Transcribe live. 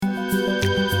Hello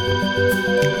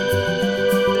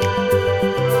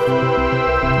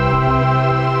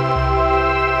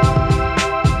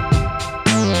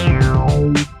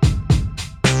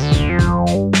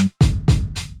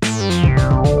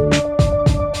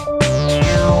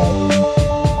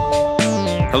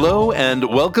and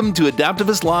welcome to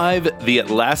Adaptivist Live, the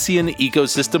Atlassian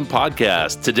Ecosystem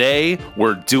Podcast. Today,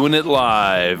 we're doing it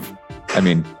live. I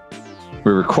mean,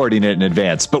 we're recording it in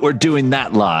advance, but we're doing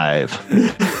that live.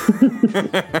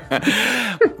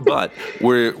 But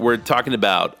we're talking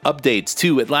about updates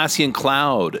to Atlassian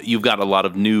Cloud. You've got a lot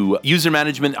of new user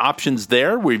management options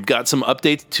there. We've got some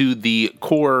updates to the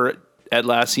core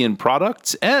Atlassian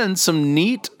products and some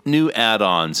neat new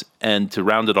add-ons. And to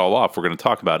round it all off, we're going to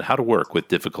talk about how to work with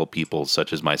difficult people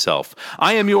such as myself.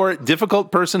 I am your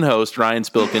difficult person host, Ryan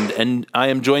Spilkind, and I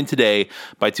am joined today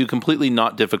by two completely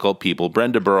not difficult people,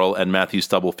 Brenda Burrell and Matthew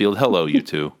Stubblefield. Hello, you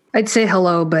two. I'd say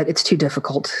hello, but it's too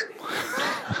difficult.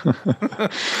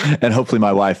 And hopefully my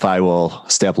Wi-Fi will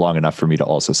stay up long enough for me to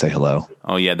also say hello.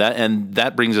 Oh, yeah,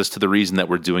 that brings us to the reason that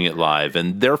we're doing it live.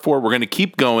 And therefore, we're going to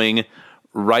keep going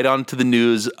right on to the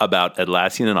news about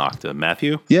Atlassian and Okta.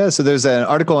 Matthew? Yeah, so there's an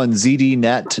article on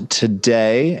ZDNet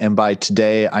today, and by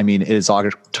today, I mean it is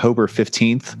October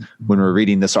 15th when we're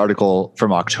reading this article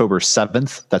from October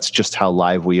 7th. That's just how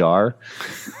live we are,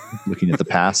 looking at the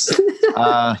past.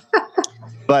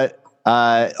 But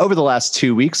over the last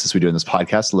 2 weeks, as we do in this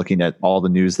podcast, looking at all the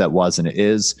news that was and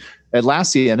is,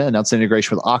 Atlassian announced an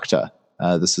integration with Okta.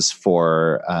 This is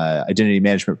for identity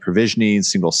management provisioning,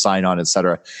 single sign-on, et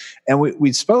cetera. And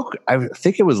we spoke, I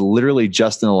think it was literally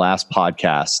just in the last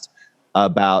podcast,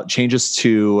 about changes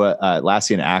to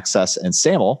Atlassian Access and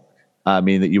SAML,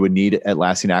 meaning that you would need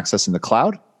Atlassian Access in the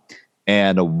cloud.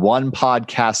 And one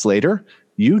podcast later,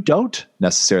 you don't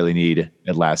necessarily need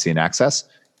Atlassian Access.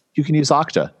 You can use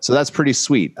Okta. So that's pretty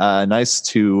sweet. Nice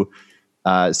to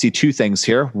see two things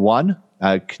here. One,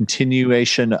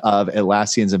 continuation of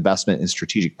Atlassian's investment in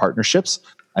strategic partnerships.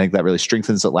 I think that really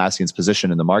strengthens Atlassian's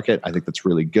position in the market. I think that's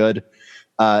really good.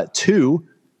 Two,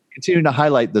 continuing to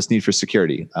highlight this need for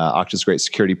security. Okta's a great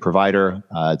security provider.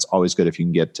 It's always good if you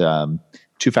can get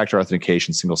two-factor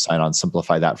authentication, single sign-on,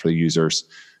 simplify that for the users.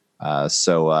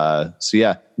 So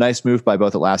yeah, nice move by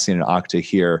both Atlassian and Okta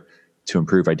here to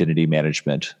improve identity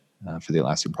management for the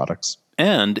Atlassian products.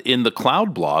 And in the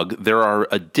cloud blog, there are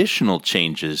additional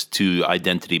changes to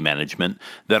identity management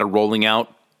that are rolling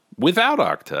out without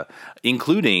Okta,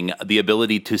 including the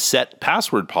ability to set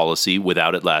password policy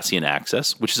without Atlassian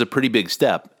Access, which is a pretty big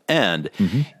step. And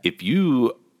if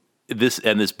you this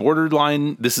is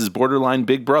borderline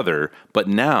Big Brother, but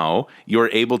now you're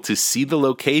able to see the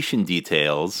location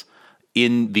details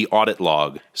in the audit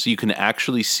log, so you can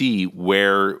actually see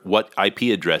what IP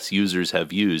address users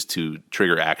have used to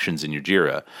trigger actions in your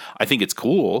Jira. I think it's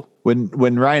cool.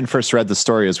 When Ryan first read the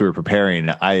story as we were preparing,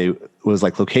 I was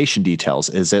like, location details.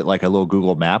 Is it like a little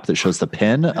Google map that shows the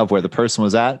pin of where the person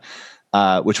was at?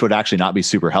 Which would actually not be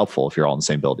super helpful if you're all in the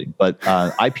same building. But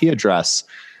IP address,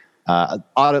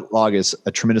 audit log is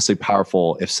a tremendously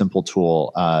powerful, if simple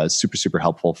tool. Super, super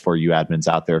helpful for you admins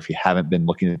out there. If you haven't been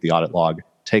looking at the audit log,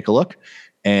 take a look,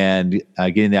 and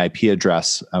getting the IP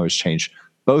address was changed.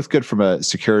 Both good from a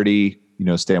security,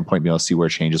 standpoint, being able to see where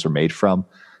changes were made from,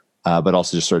 but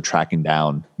also just sort of tracking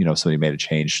down, somebody made a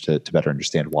change to better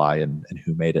understand why and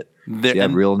who made it.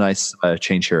 Real nice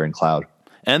change here in cloud.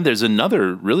 And there's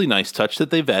another really nice touch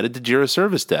that they've added to Jira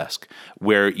Service Desk,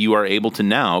 where you are able to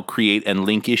now create and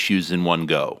link issues in one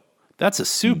go. That's a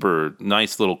super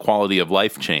nice little quality of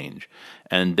life change.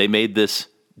 And they made this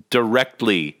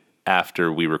directly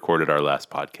after we recorded our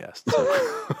last podcast.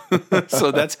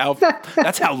 So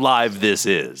that's how live this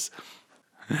is.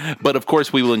 But of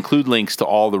course, we will include links to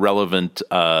all the relevant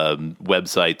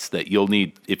websites that you'll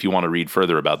need if you want to read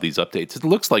further about these updates. It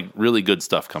looks like really good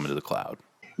stuff coming to the cloud.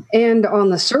 And on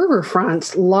the server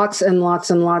front, lots and lots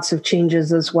and lots of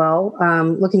changes as well.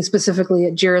 Looking specifically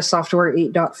at Jira Software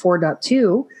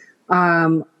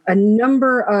 8.4.2, a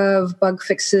number of bug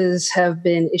fixes have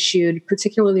been issued,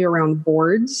 particularly around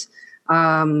boards,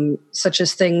 such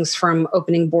as things from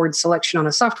opening board selection on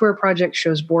a software project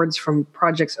shows boards from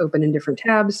projects open in different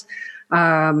tabs.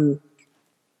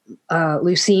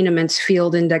 Lucene immense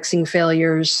field indexing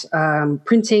failures,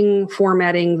 printing,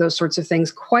 formatting, those sorts of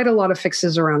things. Quite a lot of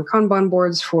fixes around Kanban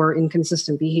boards for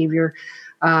inconsistent behavior,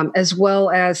 as well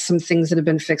as some things that have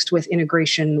been fixed with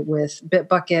integration with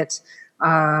Bitbucket.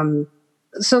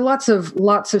 So lots of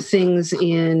things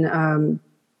in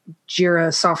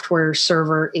Jira Software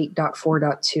Server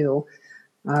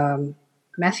 8.4.2.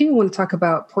 Matthew, you want to talk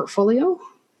about portfolio?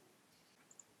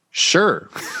 Sure.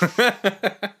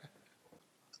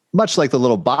 much like the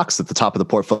little box at the top of the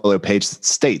portfolio page that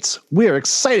states, we are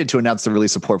excited to announce the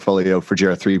release of Portfolio for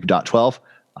Jira 3.12.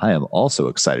 I am also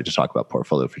excited to talk about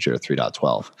Portfolio for Jira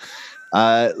 3.12.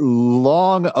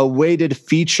 Long-awaited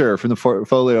feature from the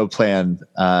Portfolio plan.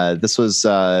 This was,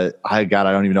 I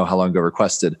don't even know how long ago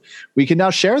requested. We can now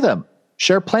share them.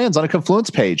 Share plans on a Confluence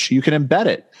page. You can embed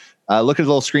it. Look at the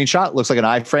little screenshot. Looks like an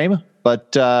iframe,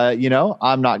 but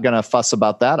I'm not going to fuss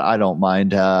about that. I don't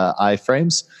mind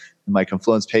iframes in my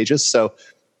Confluence pages. So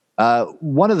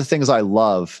one of the things I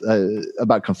love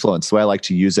about Confluence, the way I like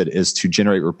to use it, is to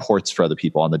generate reports for other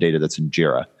people on the data that's in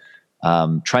Jira.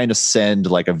 Trying to send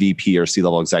like a VP or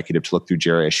C-level executive to look through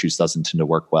Jira issues doesn't tend to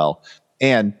work well.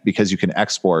 And because you can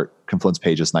export Confluence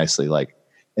pages nicely, like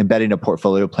embedding a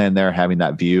portfolio plan there, having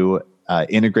that view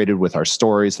integrated with our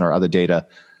stories and our other data,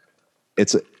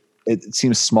 it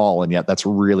seems small, and yet that's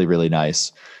really, really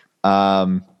nice.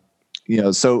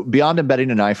 So beyond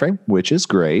embedding an iframe, which is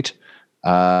great,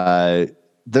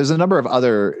 there's a number of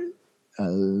other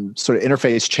sort of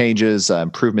interface changes,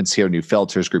 improvements here, new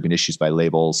filters, grouping issues by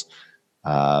labels.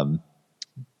 You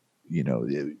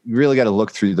really got to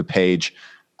look through the page.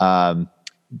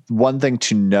 One thing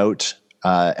to note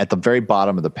at the very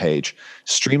bottom of the page,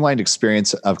 streamlined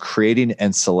experience of creating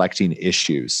and selecting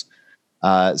issues.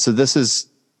 So this is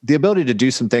the ability to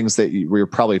do some things that we're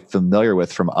probably familiar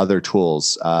with from other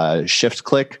tools. Shift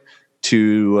click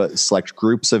to select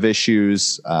groups of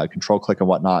issues, control click and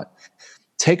whatnot.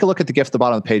 Take a look at the GIF at the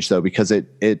bottom of the page, though, because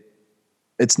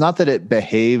it's not that it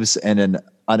behaves in an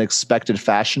unexpected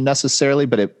fashion necessarily,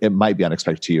 but it might be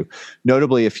unexpected to you.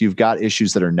 Notably, if you've got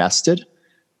issues that are nested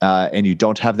and you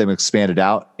don't have them expanded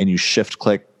out and you shift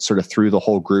click sort of through the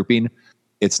whole grouping,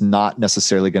 it's not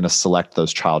necessarily going to select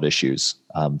those child issues,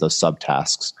 those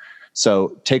subtasks.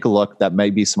 So take a look. That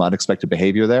may be some unexpected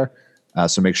behavior there.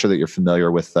 So make sure that you're familiar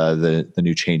with the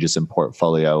new changes in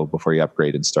Portfolio before you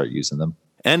upgrade and start using them.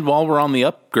 And while we're on the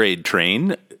upgrade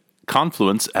train,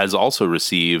 Confluence has also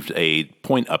received a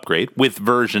point upgrade with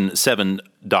version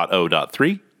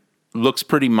 7.0.3. Looks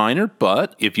pretty minor,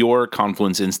 but if your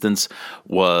Confluence instance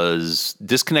was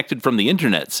disconnected from the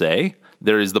internet, say,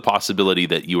 there is the possibility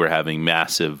that you are having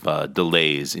massive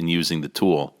delays in using the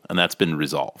tool, and that's been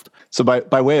resolved. So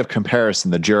by way of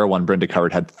comparison, the Jira one Brenda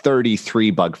covered had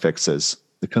 33 bug fixes.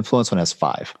 The Confluence one has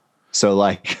 5. So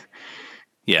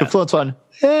Confluence one,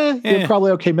 you're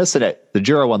probably okay missing it. The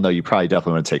Jira one, though, you probably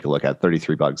definitely want to take a look at.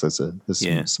 33 bugs. There's some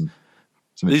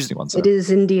interesting ones there. It is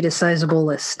indeed a sizable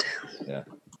list. Yeah.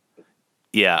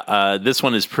 Yeah, this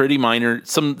one is pretty minor.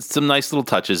 Some nice little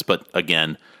touches, but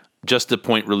again, just a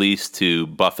point release to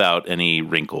buff out any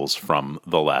wrinkles from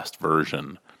the last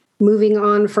version. Moving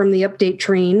on from the update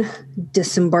train,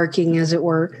 disembarking as it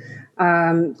were.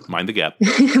 Mind the gap.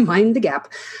 Mind the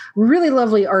gap. Really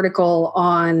lovely article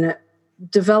on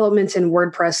development in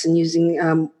WordPress and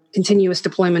using continuous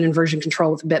deployment and version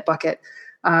control with Bitbucket.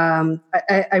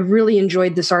 I really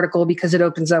enjoyed this article because it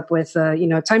opens up with,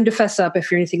 time to fess up. If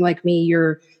you're anything like me,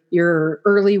 your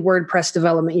early WordPress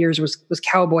development years was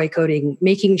cowboy coding,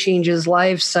 making changes,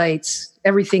 live sites.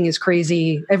 Everything is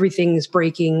crazy. Everything is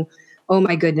breaking. Oh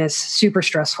my goodness, super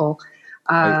stressful.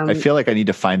 I feel like I need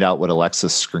to find out what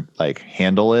Alexa's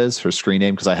handle is, her screen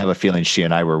name, because I have a feeling she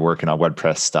and I were working on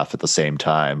WordPress stuff at the same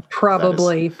time.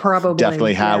 Probably.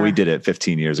 Definitely how we did it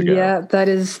 15 years ago. Yeah, that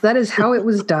is how it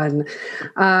was done.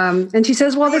 And she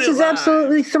says, well, this is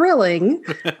absolutely thrilling.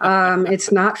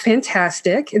 It's not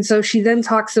fantastic. And so she then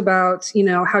talks about,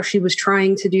 how she was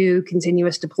trying to do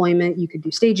continuous deployment. You could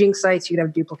do staging sites, you could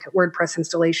have duplicate WordPress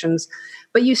installations,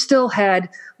 but you still had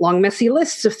long, messy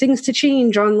lists of things to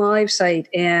change on the live site,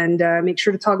 and make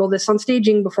sure to toggle this on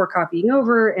staging before copying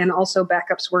over. And also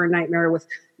backups were a nightmare with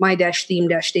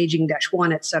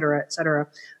my-theme-staging-1, et cetera, et cetera.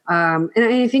 And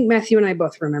I think Matthew and I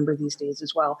both remember these days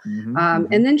as well. Mm-hmm.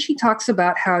 And then she talks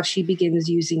about how she begins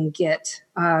using Git,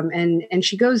 and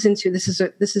she goes into this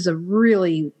is a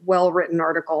really well-written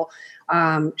article.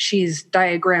 She's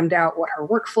diagrammed out what her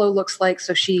workflow looks like.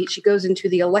 So she goes into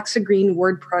the Alexa Green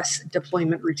WordPress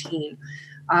deployment routine.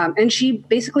 And she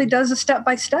basically does a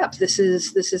step-by-step. This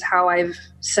is how I've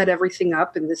set everything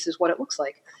up, and this is what it looks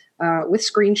like. With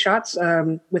screenshots,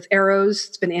 with arrows.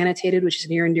 It's been annotated, which is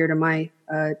near and dear to my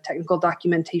technical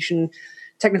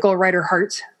writer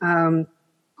heart.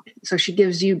 So she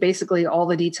gives you basically all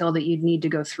the detail that you'd need to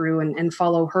go through and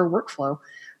follow her workflow.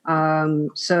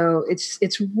 So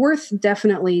it's worth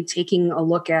definitely taking a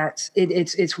look at.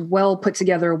 It's well put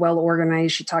together, well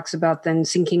organized. She talks about then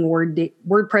syncing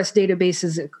WordPress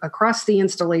databases across the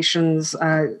installations.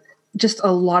 just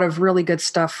a lot of really good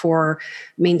stuff for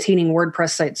maintaining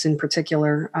WordPress sites in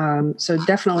particular. So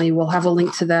definitely we'll have a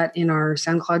link to that in our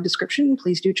SoundCloud description.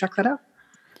 Please do check that out.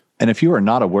 And if you are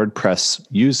not a WordPress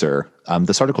user,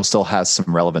 this article still has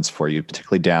some relevance for you,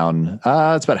 particularly down,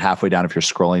 it's about halfway down if you're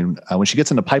scrolling, when she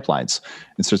gets into pipelines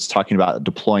and starts talking about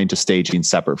deploying to staging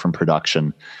separate from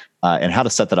production and how to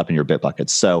set that up in your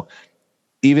Bitbuckets. So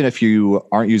even if you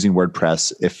aren't using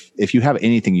WordPress, if you have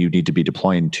anything you need to be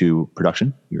deploying to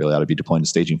production, you really ought to be deploying to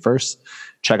staging first.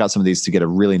 Check out some of these to get a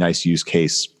really nice use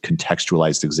case,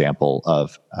 contextualized example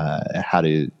of how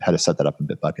to set that up in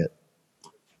Bitbucket.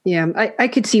 Yeah, I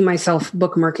could see myself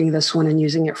bookmarking this one and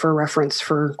using it for reference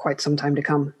for quite some time to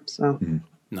come. So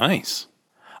Nice.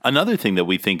 Another thing that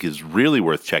we think is really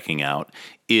worth checking out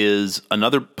is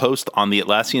another post on the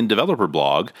Atlassian developer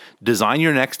blog, Design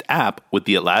Your Next App with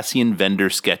the Atlassian Vendor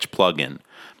Sketch plugin.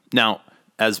 Now,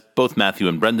 as both Matthew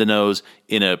and Brenda knows,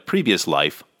 in a previous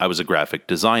life, I was a graphic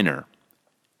designer.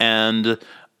 And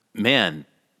man,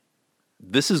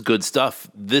 this is good stuff.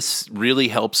 This really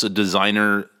helps a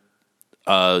designer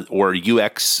or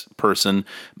UX person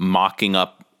mocking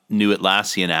up new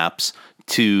Atlassian apps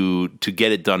to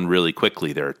get it done really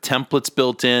quickly. There are templates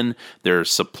built in. There are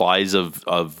supplies of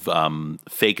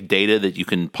fake data that you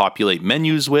can populate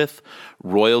menus with,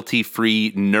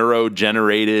 royalty-free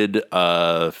neuro-generated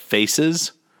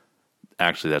faces.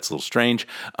 Actually, that's a little strange.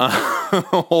 A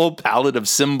whole palette of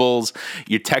symbols,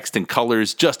 your text and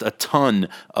colors, just a ton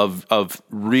of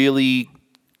really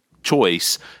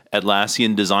choice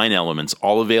Atlassian design elements,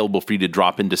 all available for you to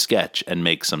drop into Sketch and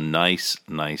make some nice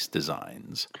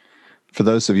designs. For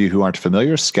those of you who aren't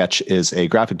familiar, Sketch is a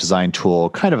graphic design tool,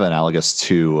 kind of analogous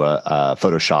to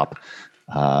Photoshop,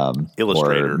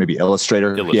 Illustrator, or maybe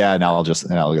Illustrator. Yeah, analogous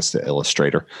to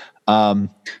Illustrator.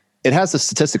 It has a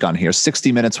statistic on here: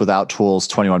 60 minutes without tools,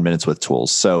 21 minutes with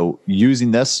tools. So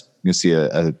using this, you see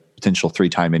a potential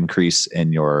 3-time increase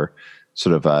in your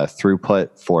sort of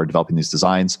throughput for developing these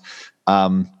designs.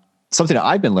 Something that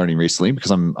I've been learning recently,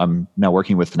 because I'm now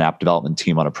working with an app development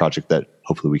team on a project that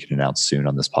hopefully we can announce soon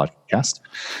on this podcast,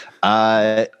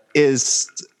 is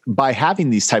by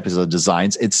having these types of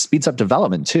designs, it speeds up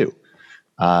development too.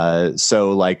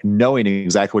 So like knowing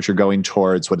exactly what you're going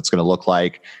towards, what it's going to look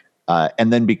like,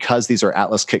 and then because these are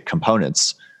Atlas Kit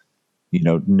components,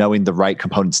 knowing the right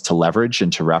components to leverage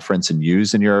and to reference and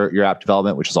use in your app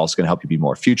development, which is also going to help you be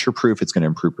more future-proof. It's going to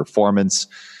improve performance.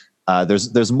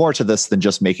 There's more to this than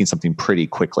just making something pretty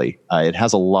quickly. It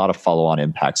has a lot of follow-on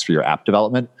impacts for your app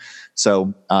development.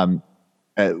 So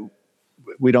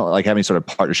we don't like have any sort of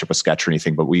partnership with Sketch or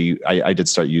anything, but I did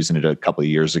start using it a couple of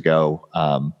years ago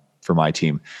for my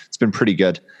team. It's been pretty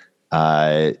good.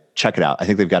 Check it out. I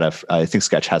think I think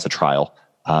Sketch has a trial.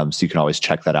 So you can always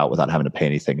check that out without having to pay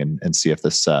anything and see if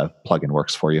this plugin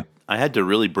works for you. I had to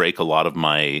really break a lot of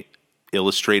my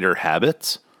Illustrator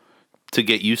habits to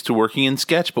get used to working in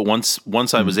Sketch, but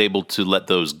once I was able to let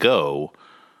those go,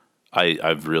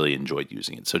 I've really enjoyed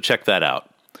using it. So check that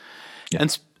out. Yeah.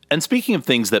 And speaking of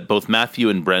things that both Matthew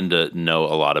and Brenda know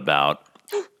a lot about,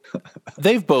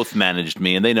 they've both managed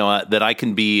me, and they know that I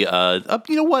can be, a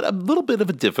little bit of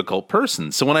a difficult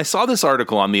person. So when I saw this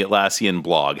article on the Atlassian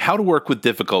blog, How to Work with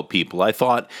Difficult People, I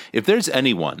thought, if there's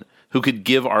anyone who could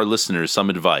give our listeners some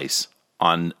advice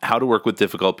on how to work with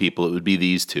difficult people, it would be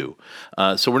these two.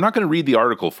 So we're not going to read the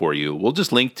article for you. We'll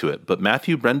just link to it. But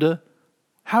Matthew, Brenda,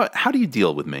 how do you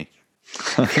deal with me?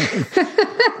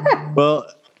 Well,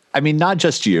 I mean, not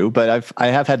just you, but I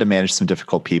have had to manage some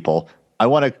difficult people. I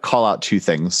want to call out 2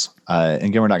 things. And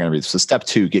again, we're not going to read this. So step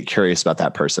 2, get curious about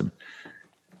that person.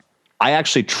 I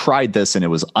actually tried this and it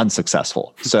was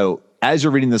unsuccessful. So as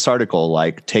you're reading this article,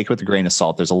 take it with a grain of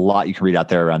salt. There's a lot you can read out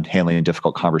there around handling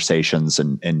difficult conversations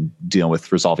and dealing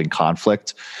with resolving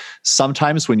conflict.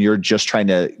 Sometimes when you're just trying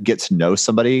to get to know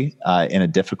somebody in a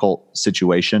difficult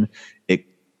situation,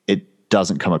 it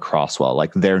doesn't come across well.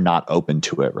 Like they're not open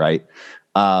to it, right?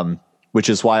 Which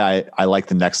is why I like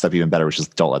the next step even better, which is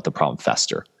don't let the problem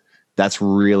fester. That's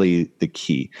really the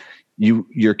key.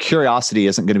 Your curiosity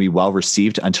isn't going to be well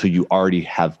received until you already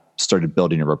have started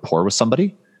building a rapport with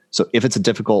somebody. So if it's a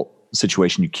difficult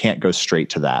situation, you can't go straight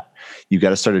to that. You've got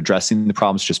to start addressing the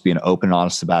problems, just being open and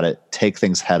honest about it, take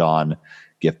things head on,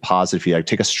 give positive feedback,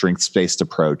 take a strengths-based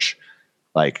approach.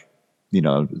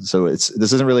 So this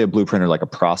isn't really a blueprint or like a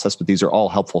process, but these are all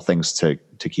helpful things to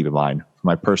keep in mind. From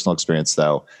my personal experience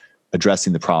though,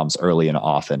 addressing the problems early and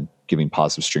often, giving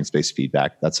positive strengths-based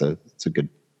feedback, that's a good,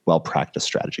 well-practiced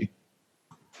strategy.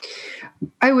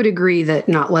 I would agree that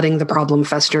not letting the problem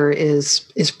fester is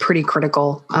pretty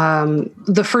critical.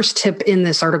 The first tip in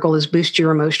this article is boost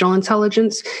your emotional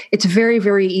intelligence. It's very,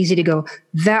 very easy to go,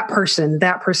 that person,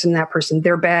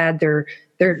 they're bad. They're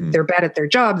bad at their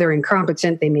job. They're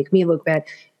incompetent. They make me look bad.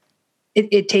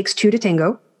 It takes two to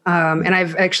tango. And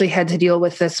I've actually had to deal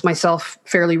with this myself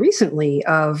fairly recently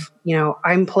of,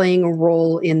 I'm playing a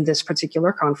role in this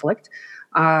particular conflict.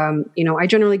 I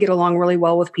generally get along really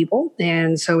well with people.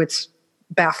 And so it's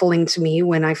baffling to me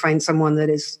when I find someone that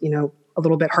is, a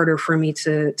little bit harder for me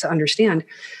to understand.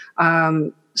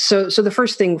 So the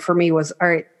first thing for me was, all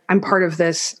right, I'm part of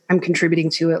this. I'm contributing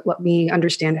to it. Let me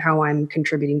understand how I'm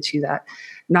contributing to that,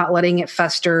 not letting it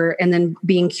fester, and then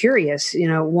being curious.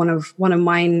 One of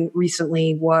mine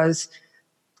recently was,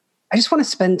 I just want to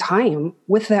spend time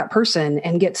with that person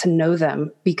and get to know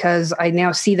them, because I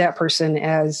now see that person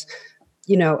as,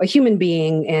 a human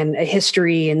being and a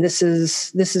history, and this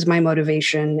is my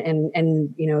motivation,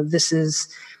 and this is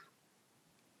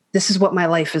what my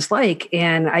life is like,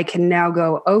 and I can now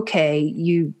go, okay,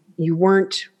 you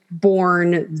weren't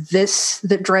born this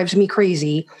that drives me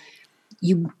crazy.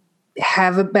 You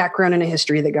have a background and a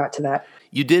history that got to that.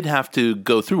 You did have to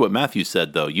go through what Matthew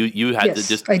said, though. You had to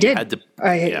just. I did.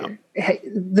 Yeah.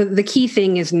 The key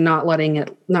thing is not letting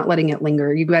it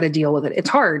linger. You got to deal with it. It's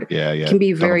hard. Yeah. It can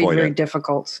be very, very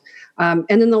difficult. And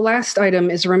then the last item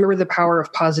is remember the power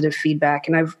of positive feedback.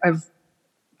 And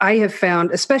I have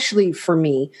found, especially for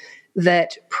me,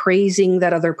 that praising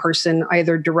that other person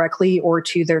either directly or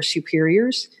to their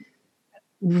superiors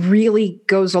really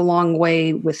goes a long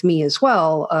way with me as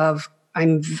well.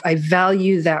 I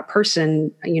value that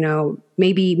person.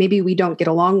 Maybe we don't get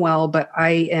along well, but I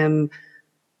am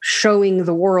showing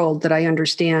the world that I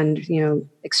understand,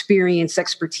 experience,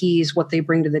 expertise, what they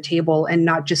bring to the table, and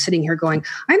not just sitting here going,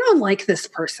 I don't like this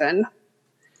person.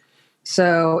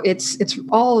 So it's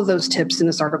all of those tips in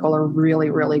this article are really,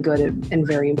 really good and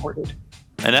very important.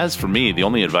 And as for me, the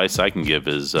only advice I can give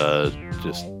is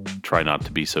just try not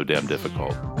to be so damn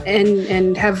difficult.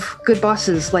 And have good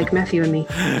bosses like Matthew and me.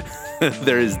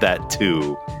 There is that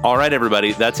too. All right,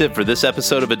 everybody. That's it for this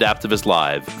episode of Adaptivist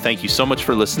Live. Thank you so much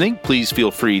for listening. Please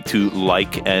feel free to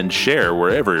like and share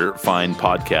wherever fine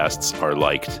podcasts are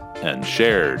liked and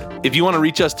shared. If you want to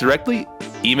reach us directly,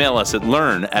 email us at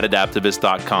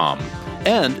learn@adaptivist.com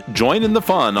and join in the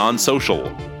fun on social.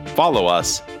 Follow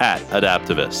us at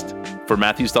Adaptivist. For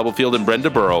Matthew Stubblefield and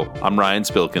Brenda Burrow, I'm Ryan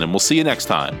Spilkin, and we'll see you next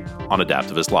time on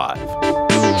Adaptivist Live.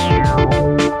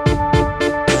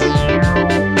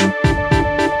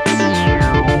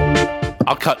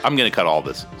 I'm going to cut all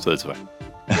this, so that's fine.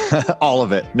 All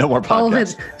of it. No more podcasts. All of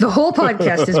it. The whole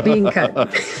podcast is being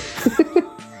cut.